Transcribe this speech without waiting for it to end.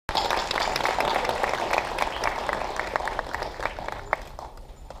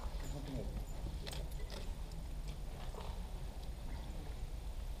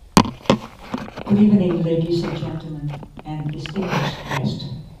Good evening, ladies and gentlemen, and distinguished guests.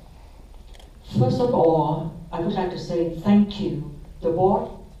 First of all, I would like to say thank you to the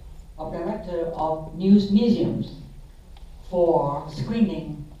Board of Directors of Newseum for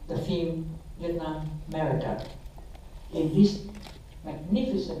screening the film Vietnamerica in this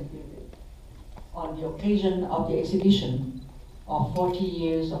magnificent building on the occasion of the exhibition of 40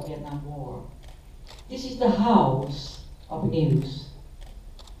 years of Vietnam War. This is the house of news,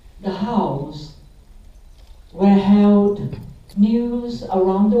 the house where held news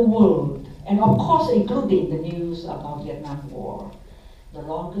around the world, and of course including the news about Vietnam War, the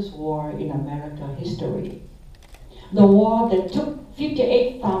longest war in American history. The war that took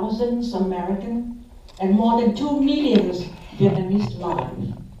 58,000 Americans and more than 2 million Vietnamese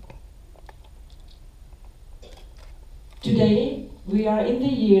lives. Today, we are in the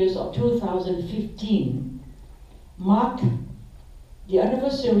years of 2015, mark the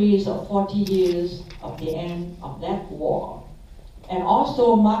anniversaries of 40 years of the end of that war, and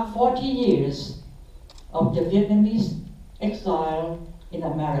also mark 40 years of the Vietnamese exile in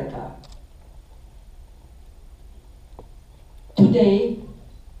America. Today,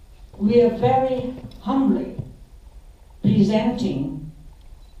 we are very humbly presenting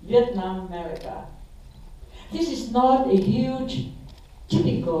Vietnamerica. This is not a huge,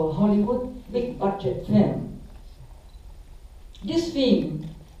 typical Hollywood big budget film. This film,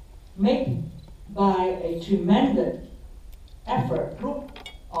 made by a tremendous effort group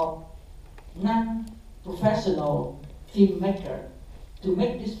of non-professional filmmakers to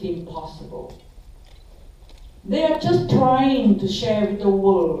make this film possible. They are just trying to share with the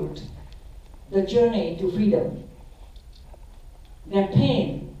world the journey to freedom, their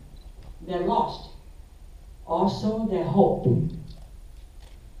pain, their loss, also their hope.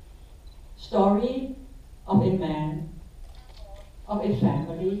 Story of a man, of a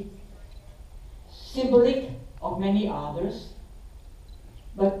family, symbolic of many others,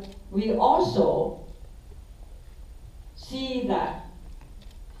 but we also see that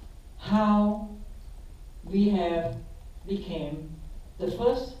how we have become the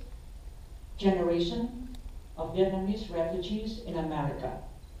first generation of Vietnamese refugees in America.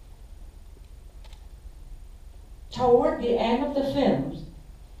 Toward the end of the film,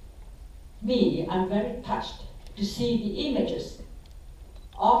 I'm very touched to see the images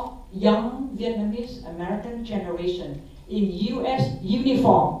of young Vietnamese American generation in US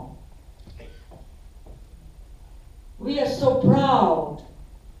uniform. We are so proud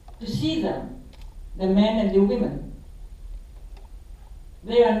to see them, the men and the women.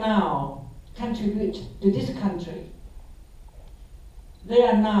 They are now contribute to this country. They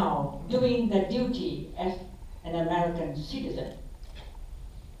are now doing their duty as an American citizen.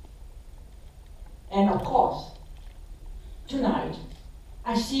 And of course, tonight,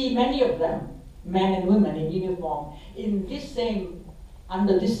 I see many of them, men and women in uniform,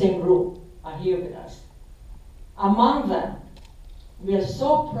 under this same roof, are here with us. Among them, we are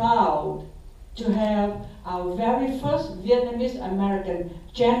so proud to have our very first Vietnamese American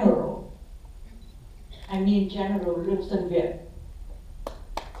general. I mean General Lương Viet.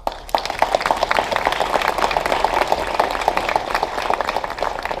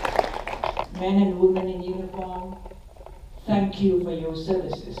 Men and women in uniform, thank you for your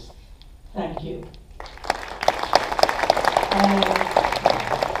services. Thank you.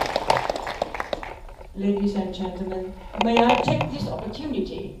 Ladies and gentlemen, may I take this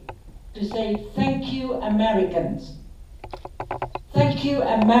opportunity to say thank you, Americans. Thank you,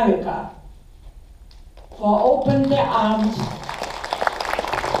 America, for opening their arms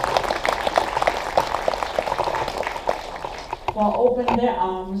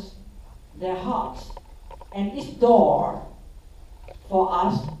their hearts, and its door for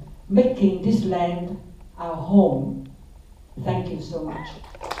us, making this land our home. Thank you so much.